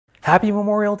Happy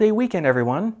Memorial Day weekend,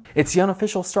 everyone! It's the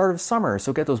unofficial start of summer,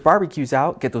 so get those barbecues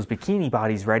out, get those bikini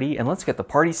bodies ready, and let's get the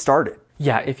party started.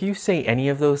 Yeah, if you say any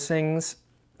of those things,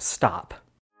 stop.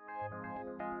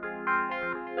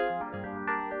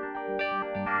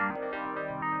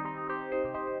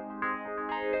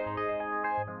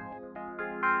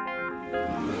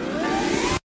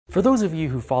 For those of you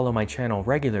who follow my channel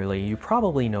regularly, you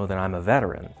probably know that I'm a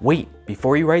veteran. Wait,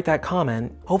 before you write that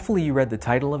comment, hopefully you read the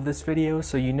title of this video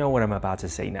so you know what I'm about to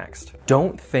say next.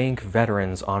 Don't thank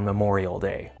veterans on Memorial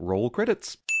Day. Roll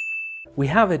credits. We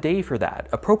have a day for that,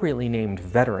 appropriately named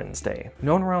Veterans Day,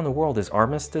 known around the world as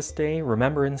Armistice Day,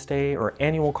 Remembrance Day, or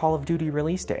Annual Call of Duty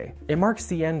Release Day. It marks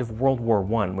the end of World War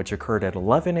I, which occurred at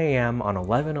 11 a.m. on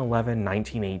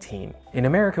 11/11/1918. In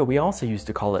America, we also used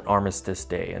to call it Armistice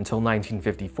Day until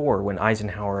 1954, when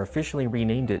Eisenhower officially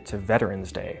renamed it to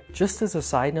Veterans Day. Just as a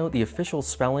side note, the official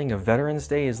spelling of Veterans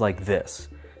Day is like this,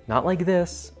 not like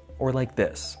this, or like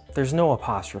this. There's no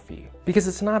apostrophe. Because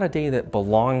it's not a day that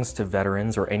belongs to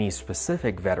veterans or any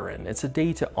specific veteran, it's a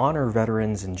day to honor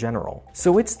veterans in general.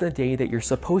 So it's the day that you're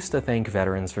supposed to thank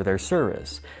veterans for their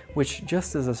service, which,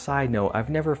 just as a side note,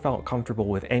 I've never felt comfortable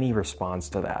with any response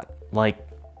to that. Like,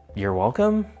 you're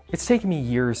welcome? It's taken me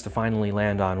years to finally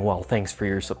land on, well, thanks for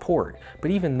your support,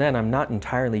 but even then I'm not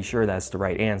entirely sure that's the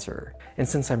right answer. And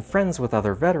since I'm friends with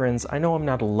other veterans, I know I'm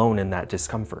not alone in that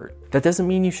discomfort. That doesn't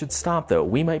mean you should stop though,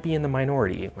 we might be in the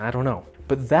minority, I don't know.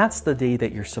 But that's the day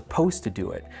that you're supposed to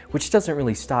do it, which doesn't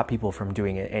really stop people from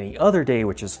doing it any other day,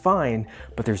 which is fine,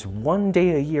 but there's one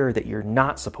day a year that you're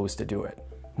not supposed to do it.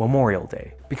 Memorial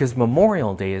Day. Because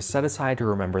Memorial Day is set aside to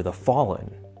remember the fallen.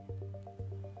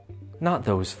 Not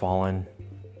those fallen.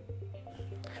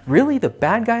 Really? The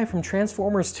bad guy from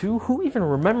Transformers 2? Who even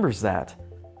remembers that?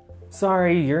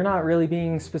 Sorry, you're not really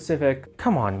being specific.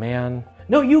 Come on, man.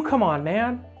 No, you come on,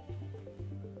 man!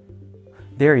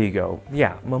 There you go.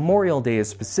 Yeah, Memorial Day is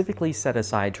specifically set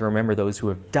aside to remember those who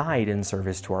have died in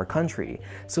service to our country.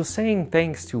 So saying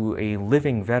thanks to a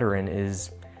living veteran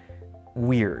is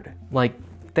weird. Like,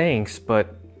 thanks,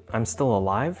 but I'm still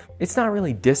alive? It's not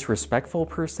really disrespectful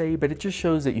per se, but it just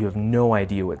shows that you have no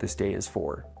idea what this day is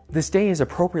for. This day is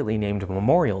appropriately named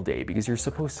Memorial Day because you're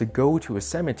supposed to go to a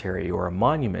cemetery or a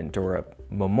monument or a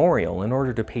memorial in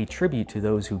order to pay tribute to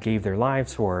those who gave their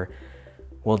lives for,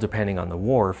 well, depending on the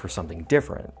war, for something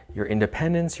different. Your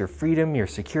independence, your freedom, your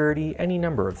security, any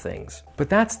number of things. But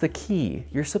that's the key.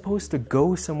 You're supposed to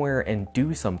go somewhere and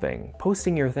do something.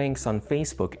 Posting your thanks on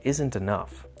Facebook isn't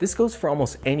enough. This goes for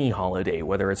almost any holiday,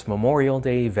 whether it's Memorial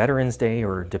Day, Veterans Day,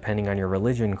 or depending on your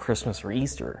religion, Christmas or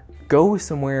Easter. Go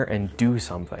somewhere and do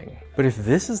something. But if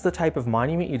this is the type of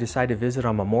monument you decide to visit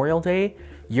on Memorial Day,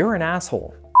 you're an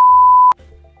asshole.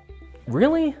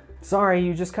 Really? Sorry,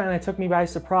 you just kinda took me by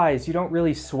surprise. You don't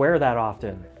really swear that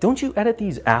often. Don't you edit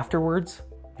these afterwards?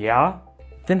 Yeah?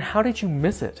 Then how did you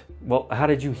miss it? Well, how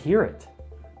did you hear it?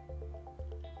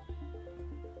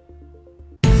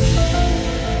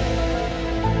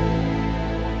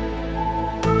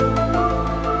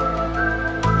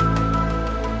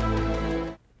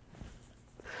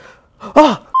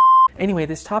 Ah! Anyway,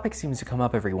 this topic seems to come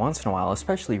up every once in a while,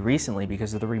 especially recently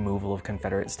because of the removal of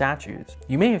Confederate statues.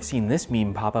 You may have seen this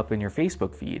meme pop up in your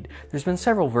Facebook feed. There's been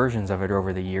several versions of it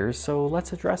over the years, so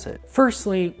let's address it.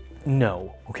 Firstly,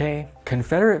 no, okay?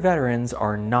 Confederate veterans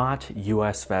are not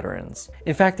US veterans.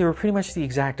 In fact, they were pretty much the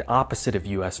exact opposite of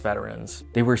US veterans.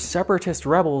 They were separatist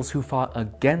rebels who fought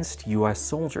against US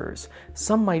soldiers.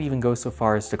 Some might even go so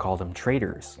far as to call them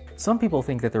traitors. Some people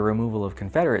think that the removal of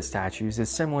Confederate statues is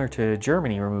similar to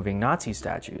Germany removing Nazi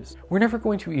statues. We're never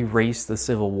going to erase the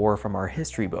Civil War from our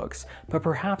history books, but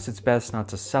perhaps it's best not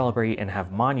to celebrate and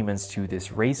have monuments to this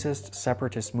racist,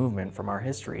 separatist movement from our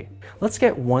history. Let's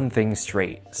get one thing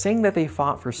straight. Saying that they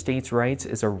fought for states' rights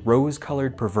is a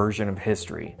rose-colored perversion of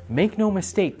history. Make no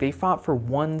mistake, they fought for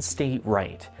one state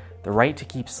right, the right to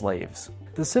keep slaves.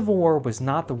 The Civil War was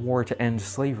not the war to end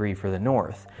slavery for the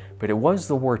North, but it was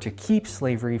the war to keep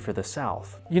slavery for the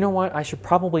South. You know what, I should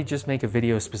probably just make a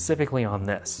video specifically on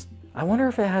this. I wonder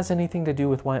if it has anything to do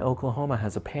with why Oklahoma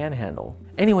has a panhandle.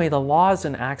 Anyway, the laws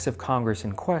and acts of Congress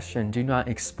in question do not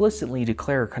explicitly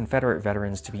declare Confederate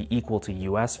veterans to be equal to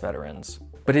US veterans.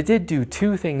 But it did do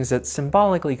two things that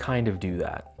symbolically kind of do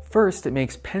that. First, it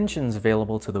makes pensions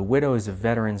available to the widows of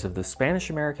veterans of the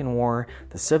Spanish-American War,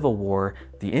 the Civil War,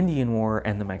 the Indian War,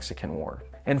 and the Mexican War.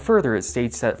 And further, it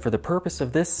states that for the purpose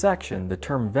of this section, the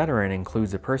term veteran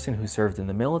includes a person who served in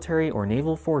the military or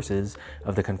naval forces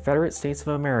of the Confederate States of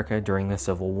America during the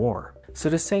Civil War. So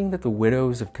does saying that the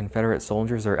widows of Confederate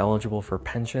soldiers are eligible for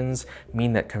pensions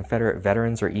mean that Confederate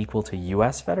veterans are equal to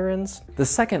US veterans? The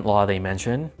second law they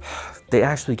mention, they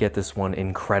actually get this one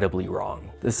incredibly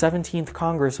wrong. The 17th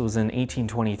Congress was in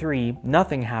 1823,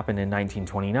 nothing happened in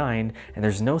 1929, and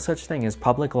there's no such thing as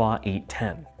Public Law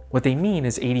 810. What they mean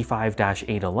is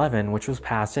 85-811, which was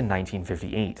passed in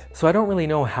 1958. So I don't really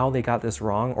know how they got this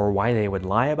wrong or why they would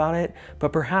lie about it,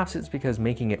 but perhaps it's because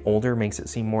making it older makes it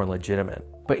seem more legitimate.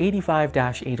 But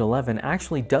 85-811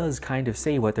 actually does kind of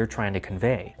say what they're trying to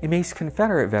convey. It makes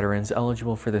Confederate veterans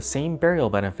eligible for the same burial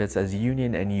benefits as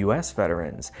Union and US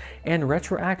veterans, and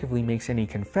retroactively makes any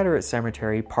Confederate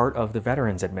cemetery part of the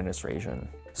Veterans Administration.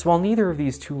 So while neither of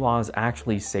these two laws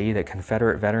actually say that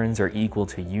Confederate veterans are equal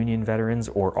to Union veterans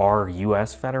or are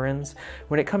US veterans,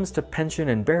 when it comes to pension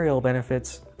and burial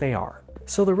benefits, they are.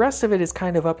 So the rest of it is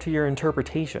kind of up to your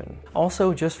interpretation.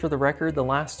 Also, just for the record, the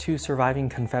last two surviving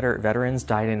Confederate veterans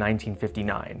died in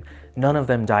 1959. None of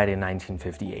them died in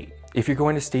 1958. If you're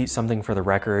going to state something for the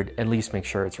record, at least make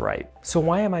sure it's right. So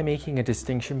why am I making a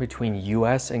distinction between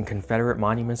US and Confederate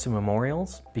monuments and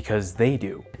memorials? Because they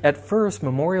do. At first,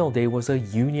 Memorial Day was a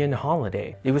Union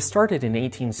holiday. It was started in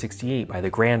 1868 by the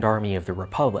Grand Army of the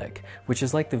Republic, which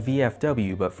is like the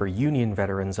VFW but for Union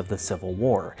veterans of the Civil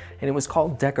War, and it was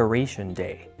called Decoration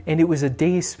Day. And it was a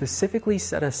day specifically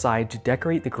set aside to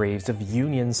decorate the graves of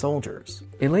Union soldiers.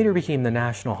 It later became the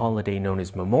national holiday known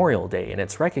as Memorial Day, and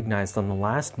it's recognized on the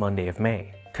last Monday of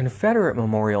May. Confederate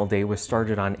Memorial Day was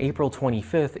started on April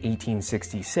 25th,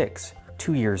 1866,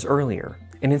 2 years earlier.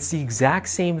 And it's the exact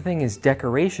same thing as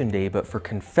Decoration Day, but for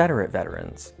Confederate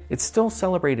veterans. It's still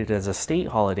celebrated as a state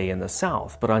holiday in the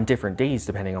South, but on different days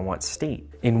depending on what state.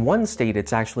 In one state,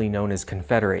 it's actually known as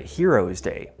Confederate Heroes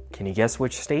Day. Can you guess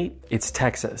which state? It's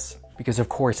Texas, because of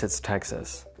course it's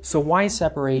Texas. So why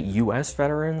separate US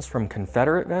veterans from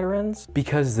Confederate veterans?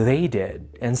 Because they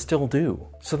did, and still do.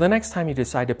 So the next time you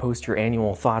decide to post your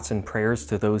annual thoughts and prayers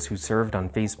to those who served on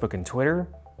Facebook and Twitter,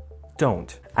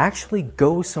 don't. Actually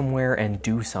go somewhere and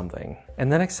do something.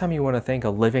 And the next time you want to thank a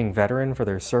living veteran for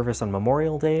their service on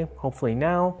Memorial Day, hopefully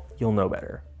now, you'll know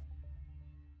better.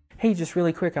 Hey, just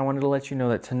really quick, I wanted to let you know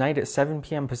that tonight at 7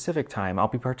 p.m. Pacific time, I'll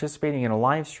be participating in a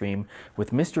live stream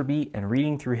with Mr. Beat and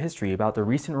reading through history about the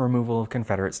recent removal of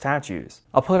Confederate statues.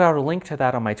 I'll put out a link to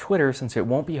that on my Twitter since it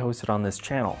won't be hosted on this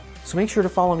channel. So make sure to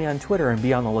follow me on Twitter and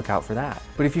be on the lookout for that.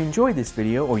 But if you enjoyed this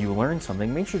video or you learned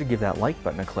something, make sure to give that like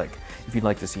button a click. If you'd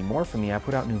like to see more from me, I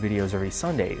put out new videos every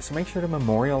Sunday, so make sure to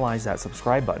memorialize that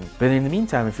subscribe button. But in the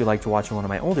meantime, if you'd like to watch one of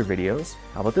my older videos,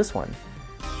 how about this one?